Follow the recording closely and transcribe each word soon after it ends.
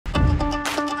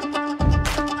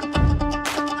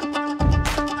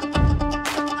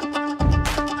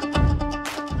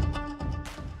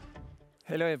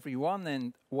Hello everyone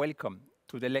and welcome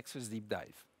to the Lexus Deep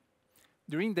Dive.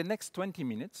 During the next 20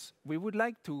 minutes, we would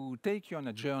like to take you on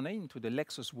a journey into the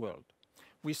Lexus world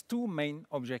with two main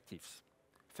objectives.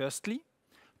 Firstly,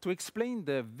 to explain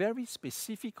the very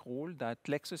specific role that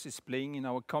Lexus is playing in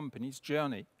our company's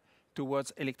journey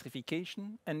towards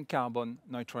electrification and carbon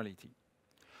neutrality.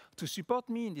 To support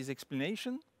me in this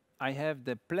explanation, I have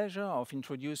the pleasure of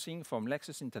introducing from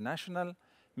Lexus International,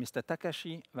 Mr.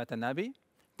 Takashi Watanabe,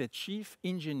 the Chief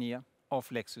Engineer of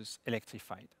Lexus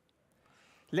Electrified.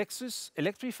 Lexus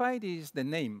Electrified is the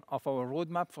name of our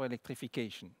roadmap for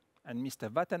electrification, and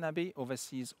Mr. Watanabe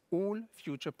oversees all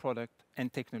future product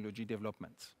and technology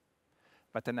developments.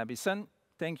 Watanabe-san,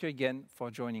 thank you again for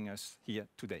joining us here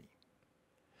today.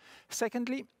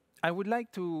 Secondly, I would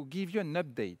like to give you an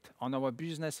update on our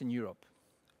business in Europe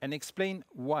and explain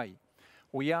why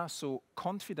we are so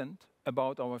confident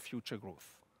about our future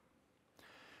growth.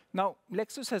 Now,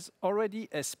 Lexus has already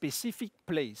a specific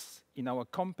place in our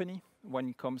company when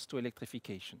it comes to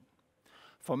electrification.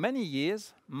 For many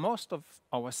years, most of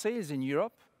our sales in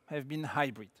Europe have been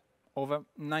hybrid, over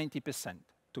 90%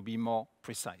 to be more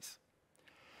precise.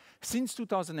 Since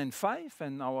 2005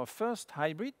 and our first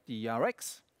hybrid, the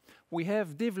RX, we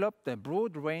have developed a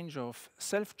broad range of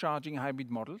self-charging hybrid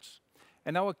models,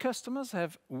 and our customers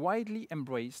have widely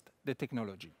embraced the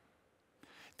technology.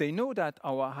 They know that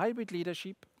our hybrid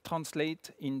leadership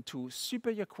translates into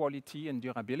superior quality and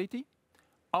durability,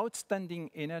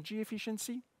 outstanding energy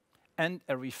efficiency, and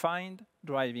a refined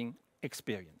driving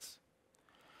experience.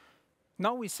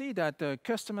 Now we see that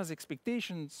customers'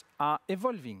 expectations are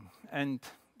evolving, and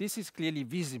this is clearly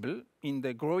visible in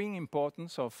the growing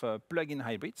importance of plug-in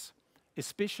hybrids,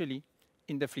 especially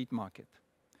in the fleet market.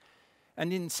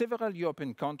 And in several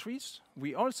European countries,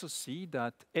 we also see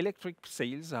that electric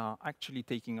sales are actually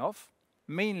taking off,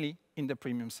 mainly in the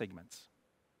premium segments.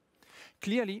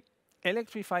 Clearly,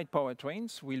 electrified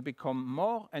powertrains will become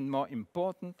more and more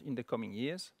important in the coming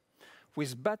years,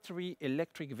 with battery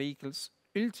electric vehicles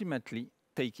ultimately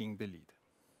taking the lead.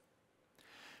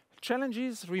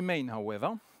 Challenges remain,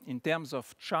 however, in terms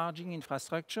of charging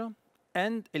infrastructure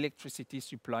and electricity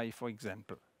supply, for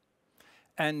example.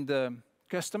 And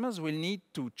customers will need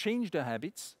to change their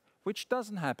habits, which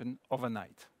doesn't happen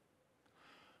overnight.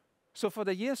 So for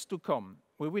the years to come,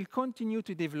 we will continue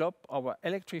to develop our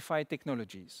electrified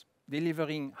technologies,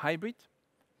 delivering hybrid,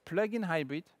 plug-in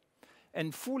hybrid,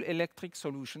 and full electric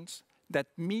solutions that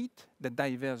meet the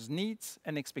diverse needs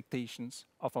and expectations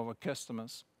of our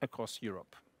customers across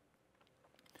Europe.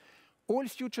 All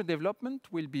future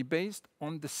development will be based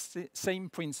on the same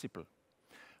principle.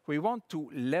 We want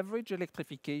to leverage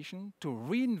electrification to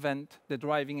reinvent the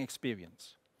driving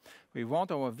experience. We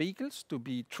want our vehicles to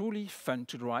be truly fun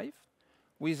to drive,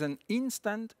 with an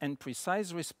instant and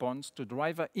precise response to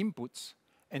driver inputs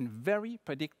and very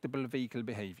predictable vehicle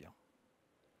behavior.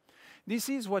 This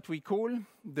is what we call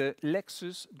the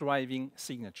Lexus driving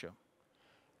signature.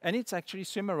 And it's actually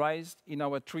summarized in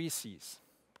our 3 C's: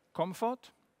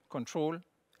 comfort, control,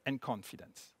 and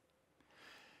confidence.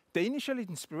 The initial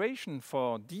inspiration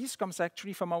for these comes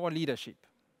actually from our leadership.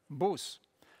 Both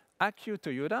Akio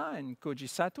Toyoda and Koji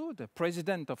Sato, the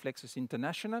president of Lexus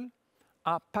International,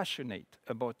 are passionate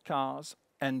about cars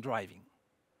and driving.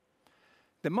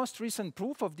 The most recent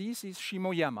proof of this is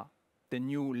Shimoyama, the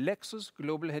new Lexus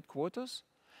global headquarters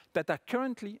that are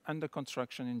currently under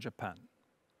construction in Japan.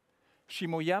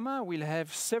 Shimoyama will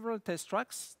have several test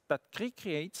tracks that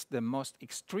recreates the most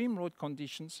extreme road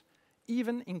conditions,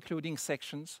 even including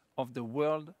sections of the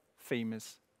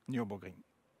world-famous Nürburgring.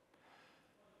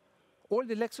 All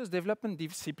the Lexus development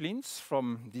disciplines,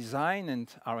 from design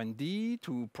and R&D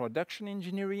to production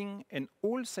engineering and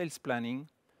all sales planning,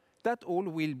 that all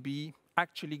will be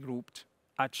actually grouped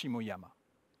at Shimoyama.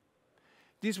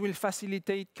 This will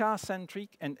facilitate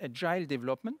car-centric and agile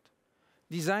development.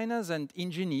 Designers and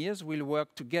engineers will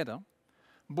work together,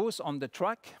 both on the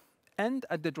track and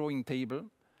at the drawing table,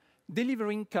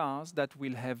 delivering cars that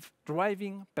will have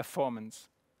driving performance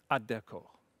at their core.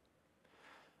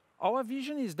 Our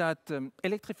vision is that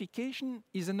electrification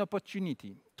is an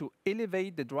opportunity to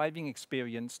elevate the driving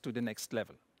experience to the next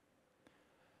level.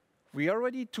 We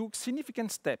already took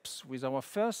significant steps with our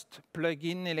first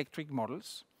plug-in electric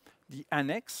models, the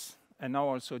Annex and now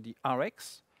also the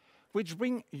RX, which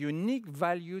bring unique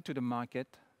value to the market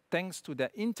thanks to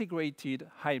the integrated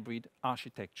hybrid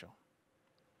architecture.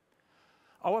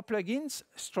 Our plug-ins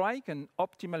strike an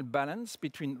optimal balance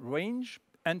between range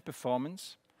and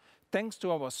performance thanks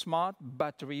to our smart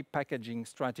battery packaging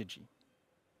strategy.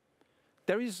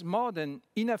 There is more than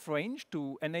enough range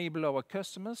to enable our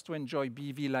customers to enjoy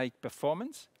BEV-like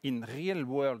performance in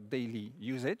real-world daily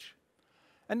usage,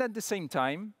 And at the same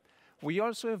time, we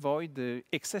also avoid the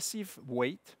excessive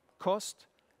weight, cost,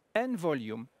 and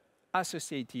volume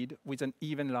associated with an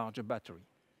even larger battery.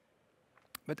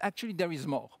 But actually, there is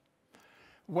more.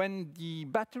 When the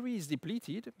battery is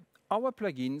depleted, our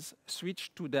plugins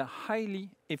switch to the highly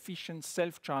efficient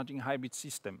self-charging hybrid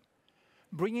system,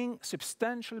 bringing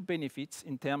substantial benefits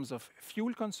in terms of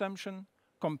fuel consumption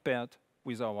compared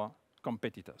with our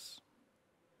competitors.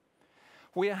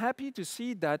 We are happy to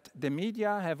see that the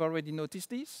media have already noticed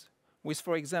this, with,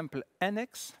 for example,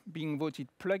 NX being voted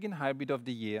plug-in hybrid of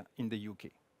the year in the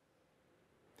UK.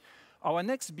 Our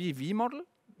next BEV model,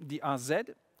 the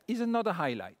RZ, is another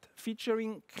highlight,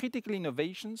 featuring critical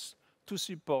innovations to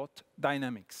support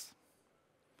dynamics.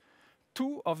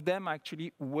 Two of them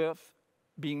actually worth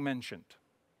being mentioned.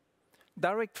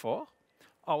 Direct 4,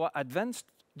 our advanced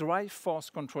drive force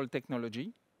control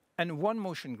technology, and One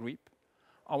Motion Grip,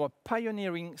 our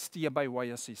pioneering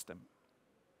steer-by-wire system.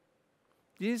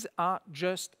 These are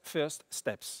just first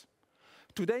steps.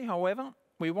 Today, however,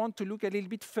 we want to look a little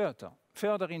bit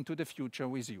further into the future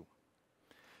with you.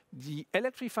 The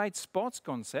electrified sports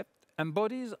concept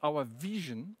embodies our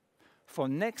vision for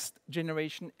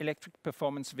next-generation electric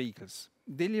performance vehicles,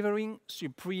 delivering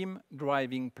supreme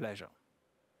driving pleasure.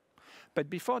 But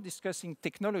before discussing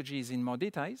technologies in more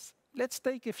details, let's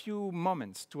take a few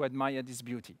moments to admire this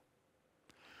beauty.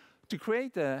 To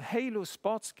create a halo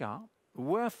sports car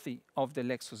worthy of the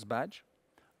Lexus badge,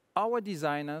 our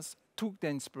designers took the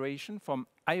inspiration from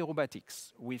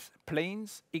aerobatics, with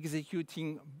planes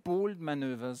executing bold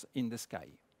maneuvers in the sky.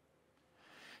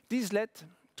 This led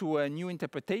to a new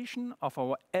interpretation of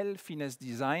our L-Finesse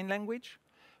design language,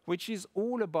 which is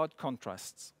all about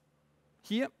contrasts.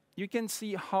 Here, you can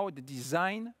see how the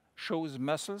design shows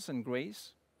muscles and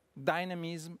grace,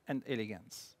 dynamism and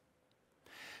elegance.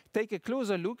 Take a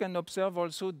closer look and observe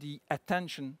also the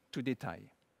attention to detail.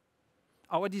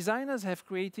 Our designers have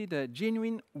created a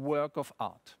genuine work of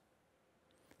art.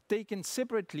 Taken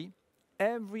separately,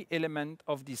 every element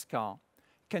of this car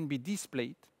can be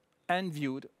displayed and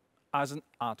viewed as an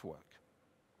artwork.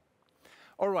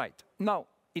 All right, now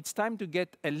it's time to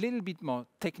get a little bit more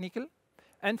technical.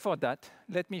 And for that,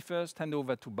 let me first hand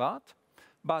over to Bart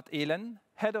Ehlen,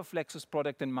 Head of Lexus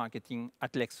Product and Marketing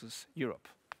at Lexus Europe.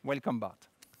 Welcome, Bart.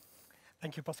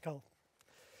 Thank you, Pascal.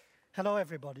 Hello,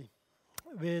 everybody.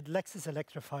 With Lexus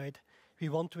Electrified, we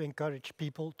want to encourage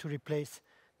people to replace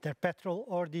their petrol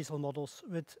or diesel models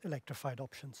with electrified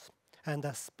options. And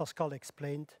as Pascal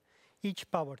explained,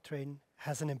 each powertrain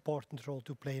has an important role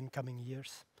to play in coming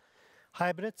years.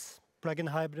 Hybrids, plug-in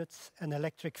hybrids, and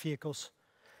electric vehicles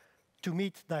to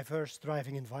meet diverse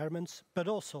driving environments, but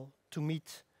also to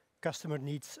meet customer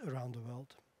needs around the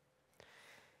world.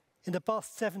 In the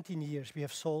past 17 years, we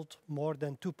have sold more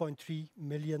than 2.3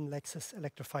 million Lexus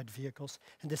electrified vehicles,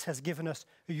 and this has given us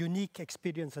a unique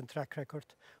experience and track record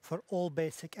for all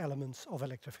basic elements of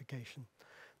electrification: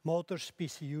 motors,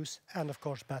 PCUs, and of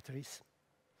course batteries.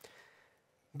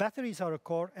 Batteries are a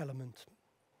core element.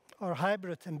 Our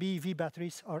hybrid and BEV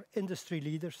batteries are industry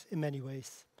leaders in many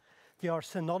ways. They are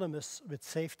synonymous with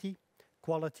safety,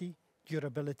 quality,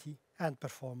 durability, and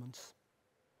performance.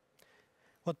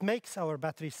 What makes our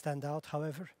batteries stand out,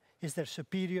 however, is their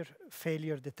superior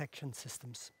failure detection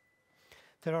systems.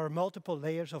 There are multiple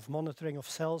layers of monitoring of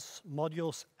cells,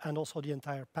 modules, and also the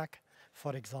entire pack,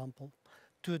 for example,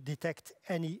 to detect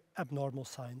any abnormal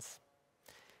signs.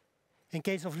 In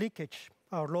case of leakage,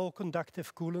 our low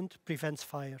conductive coolant prevents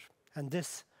fire, and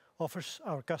this offers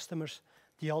our customers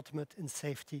the ultimate in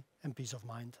safety and peace of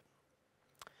mind.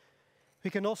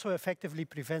 We can also effectively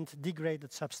prevent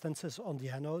degraded substances on the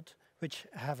anode, which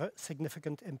have a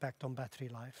significant impact on battery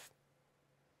life.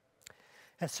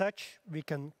 As such, we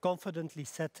can confidently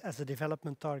set as a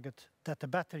development target that the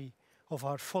battery of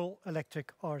our full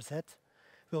electric RZ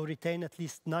will retain at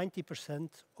least 90%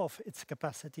 of its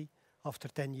capacity after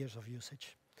 10 years of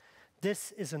usage.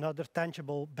 This is another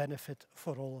tangible benefit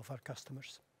for all of our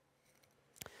customers.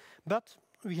 But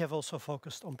we have also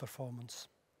focused on performance.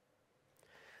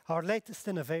 Our latest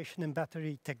innovation in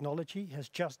battery technology has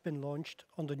just been launched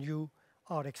on the new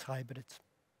RX Hybrid,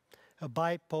 a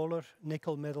bipolar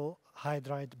nickel-metal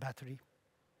hydride battery.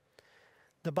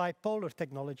 The bipolar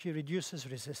technology reduces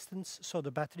resistance so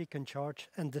the battery can charge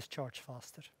and discharge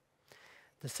faster.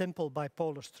 The simple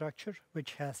bipolar structure,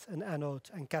 which has an anode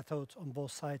and cathode on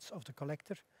both sides of the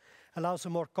collector, allows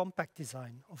a more compact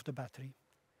design of the battery.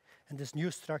 And this new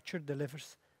structure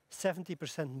delivers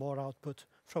 70% more output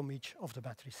from each of the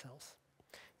battery cells,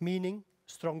 meaning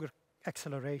stronger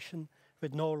acceleration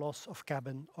with no loss of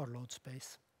cabin or load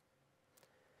space.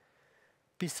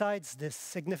 Besides this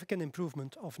significant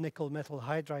improvement of nickel metal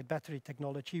hydride battery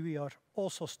technology, we are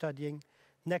also studying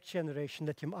next generation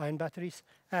lithium-ion batteries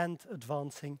and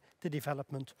advancing the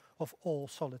development of all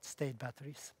solid-state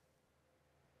batteries.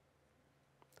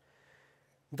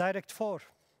 Direct 4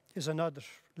 is another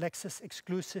Lexus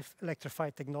exclusive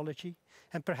electrified technology,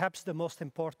 and perhaps the most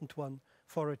important one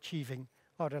for achieving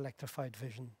our electrified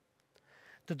vision.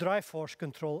 The drive force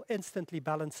control instantly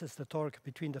balances the torque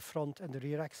between the front and the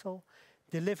rear axle,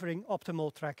 delivering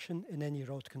optimal traction in any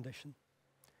road condition.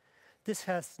 This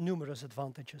has numerous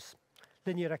advantages: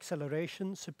 linear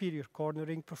acceleration, superior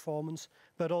cornering performance,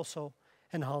 but also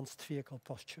enhanced vehicle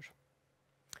posture.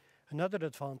 Another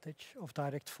advantage of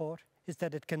Direct 4 is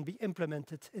that it can be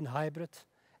implemented in hybrid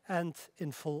and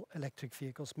in full electric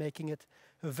vehicles, making it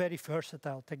a very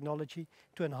versatile technology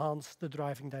to enhance the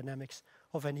driving dynamics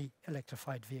of any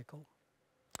electrified vehicle.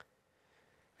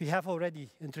 We have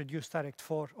already introduced Direct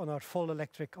 4 on our full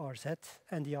electric RZ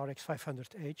and the RX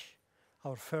 500h,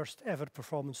 our first ever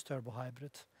performance turbo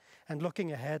hybrid. And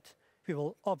looking ahead, we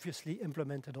will obviously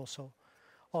implement it also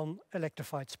on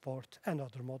electrified sport and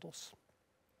other models.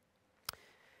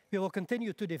 We will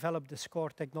continue to develop this core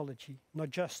technology,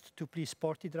 not just to please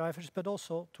sporty drivers, but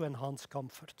also to enhance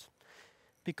comfort.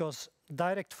 Because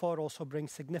Direct 4 also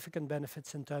brings significant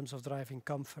benefits in terms of driving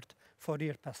comfort for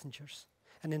rear passengers.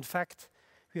 And in fact,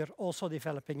 we are also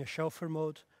developing a chauffeur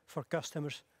mode for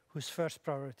customers whose first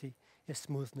priority is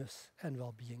smoothness and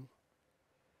well-being.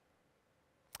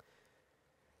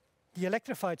 The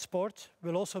electrified Sport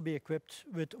will also be equipped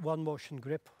with One Motion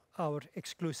Grip, our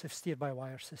exclusive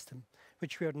steer-by-wire system,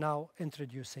 which we are now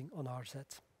introducing on RZ.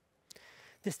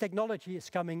 This technology is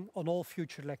coming on all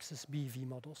future Lexus BEV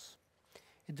models.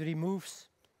 It removes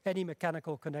any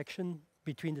mechanical connection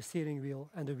between the steering wheel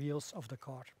and the wheels of the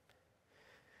car.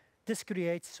 This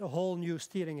creates a whole new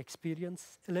steering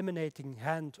experience, eliminating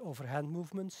hand-over-hand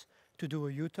movements to do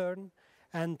a U-turn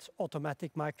and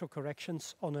automatic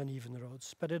micro-corrections on uneven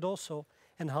roads. But it also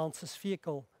enhances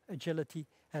vehicle agility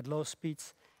at low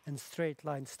speeds and straight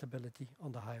line stability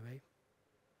on the highway.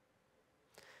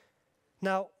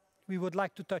 Now, we would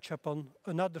like to touch upon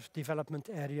another development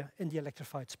area in the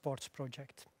electrified sports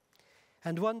project,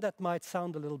 and one that might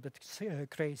sound a little bit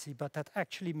crazy, but that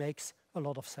actually makes a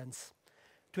lot of sense.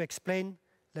 To explain,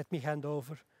 let me hand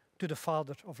over to the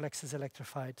father of Lexus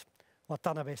Electrified,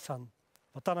 Watanabe-san.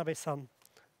 Watanabe-san,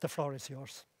 the floor is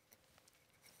yours.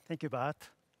 Thank you, Bart.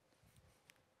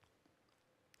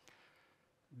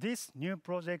 This new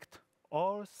project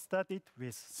all started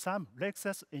with some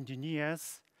Lexus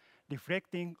engineers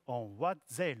reflecting on what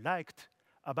they liked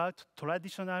about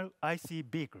traditional IC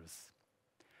vehicles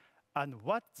and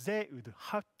what they would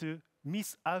have to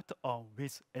miss out on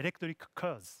with electric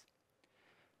cars.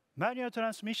 Manual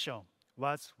transmission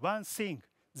was one thing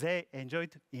they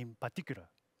enjoyed in particular.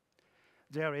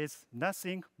 There is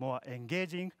nothing more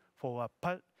engaging for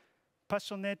a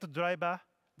passionate driver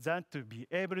than to be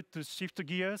able to shift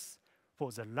gears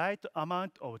for the right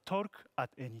amount of torque at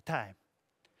any time.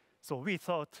 So we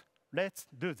thought, let's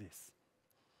do this.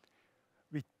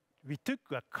 We took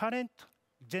a current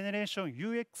generation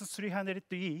UX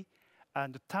 300e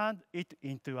and turned it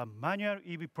into a manual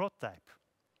EV prototype.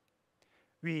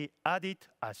 We added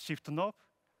a shift knob,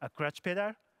 a clutch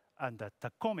pedal, and a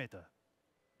tachometer.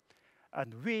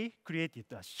 And we created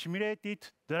a simulated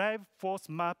drive force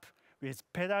map with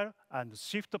pedal and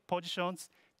shift positions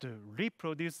to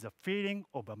reproduce the feeling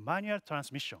of a manual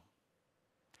transmission.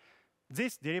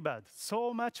 This delivered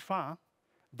so much fun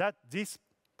that this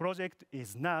project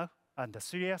is now under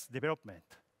serious development.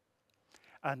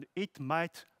 And it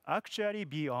might actually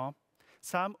be on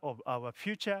some of our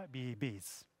future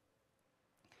BEVs.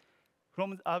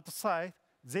 From the outside,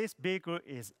 this vehicle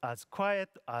is as quiet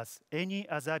as any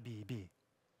other BEV.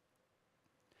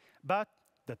 But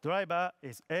the driver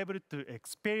is able to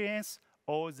experience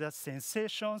all the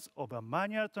sensations of a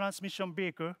manual transmission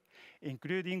vehicle,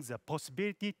 including the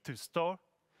possibility to stall,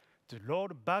 to roll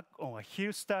back on a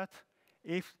hill start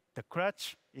if the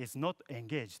clutch is not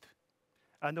engaged,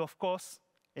 and of course,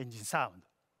 engine sound.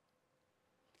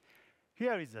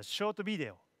 Here is a short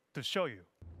video to show you.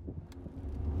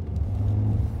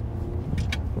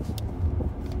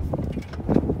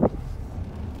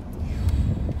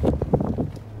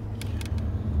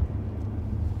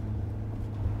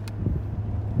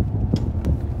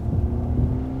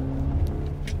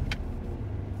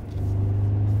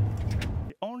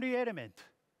 Element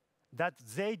that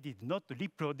they did not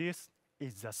reproduce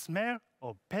is the smell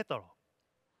of petrol.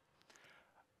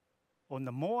 On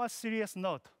a more serious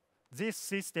note, this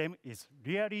system is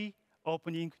really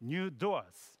opening new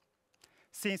doors,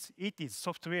 since it is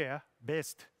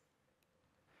software-based.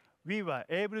 we were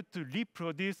able to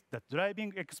reproduce the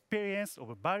driving experience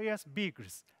of various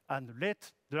vehicles and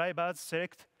let drivers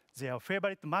select their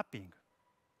favorite mapping.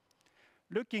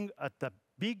 Looking at the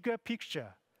bigger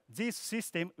picture, this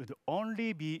system would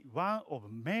only be one of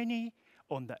many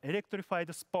on the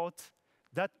electrified spots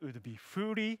that would be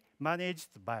fully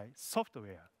managed by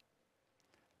software.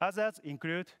 Others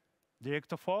include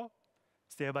direct-4,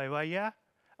 steer-by-wire,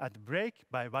 and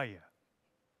brake-by-wire.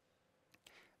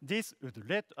 This would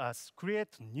let us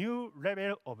create new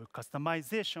level of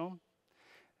customization,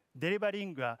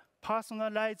 delivering a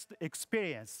personalized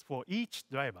experience for each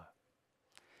driver.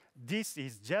 This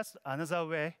is just another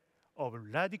way of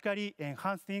radically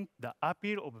enhancing the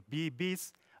appeal of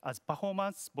BEVs as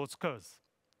performance sports cars.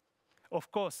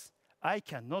 Of course, I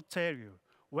cannot tell you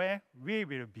when we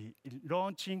will be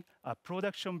launching a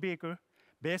production vehicle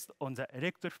based on the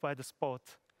electrified Sport,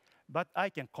 but I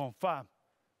can confirm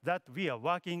that we are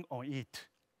working on it.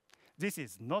 This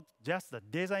is not just a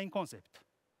design concept.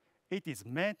 It is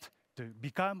meant to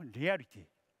become reality.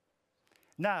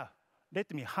 Now,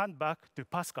 let me hand back to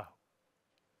Pascal.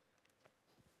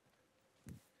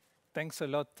 Thanks a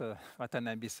lot,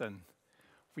 Watanabe-san.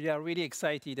 We are really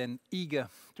excited and eager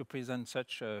to present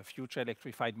such future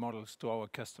electrified models to our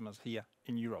customers here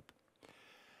in Europe.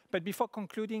 But before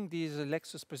concluding this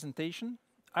Lexus presentation,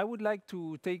 I would like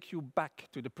to take you back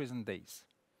to the present days.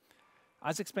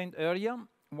 As explained earlier,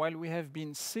 while we have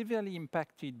been severely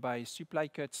impacted by supply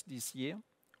cuts this year,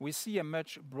 we see a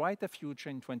much brighter future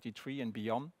in 2023 and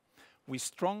beyond, with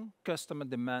strong customer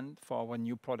demand for our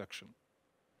new production.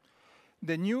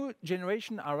 The new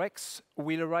generation RX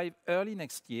will arrive early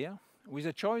next year with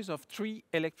a choice of 3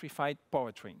 electrified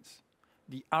powertrains: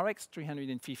 the RX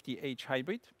 350h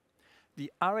Hybrid,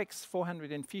 the RX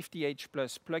 450h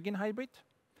Plus plug-in hybrid,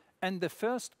 and the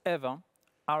first ever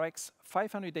RX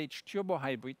 500h Turbo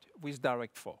Hybrid with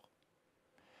Direct4.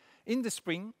 In the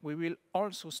spring, we will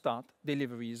also start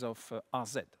deliveries of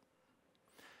RZ.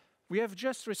 We have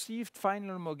just received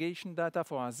final homologation data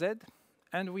for RZ,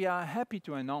 and we are happy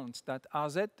to announce that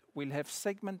RZ will have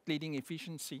segment-leading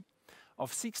efficiency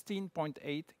of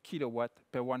 16.8 kilowatt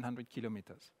per 100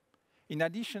 kilometers. In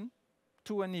addition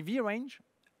to an EV range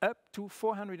up to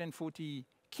 440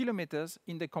 kilometers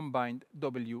in the combined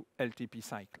WLTP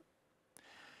cycle.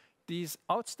 This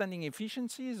outstanding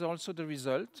efficiency is also the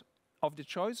result of the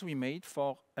choice we made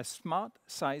for a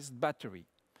smart-sized battery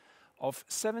of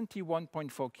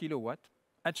 71.4 kilowatt,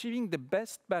 achieving the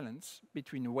best balance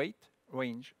between weight,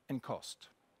 range, and cost.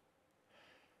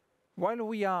 While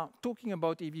we are talking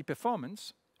about EV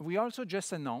performance, we also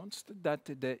just announced that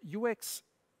the UX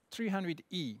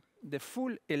 300e, the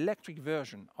full electric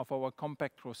version of our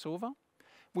compact crossover,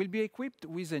 will be equipped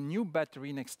with a new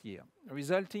battery next year,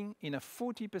 resulting in a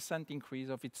 40% increase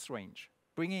of its range,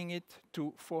 bringing it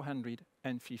to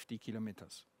 450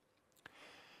 kilometers.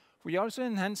 We are also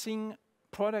enhancing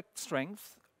product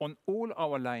strength on all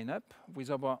our lineup with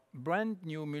our brand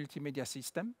new multimedia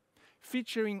system,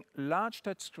 featuring large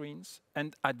touchscreens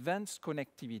and advanced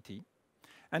connectivity,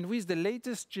 and with the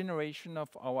latest generation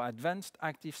of our advanced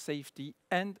active safety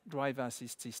and driver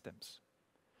assist systems.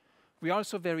 We are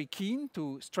also very keen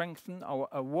to strengthen our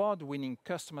award-winning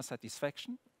customer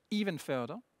satisfaction even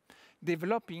further,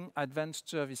 developing advanced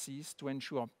services to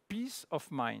ensure peace of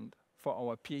mind for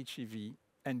our PHEV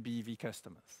and BEV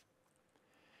customers.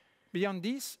 Beyond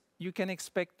this, you can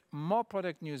expect more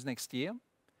product news next year.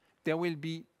 There will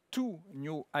be 2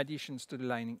 new additions to the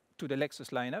Lexus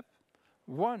lineup,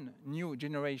 1 new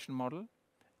generation model,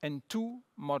 and 2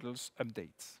 models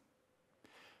updates.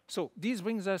 So this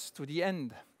brings us to the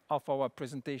end of our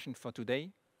presentation for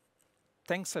today.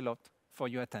 Thanks a lot for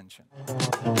your attention.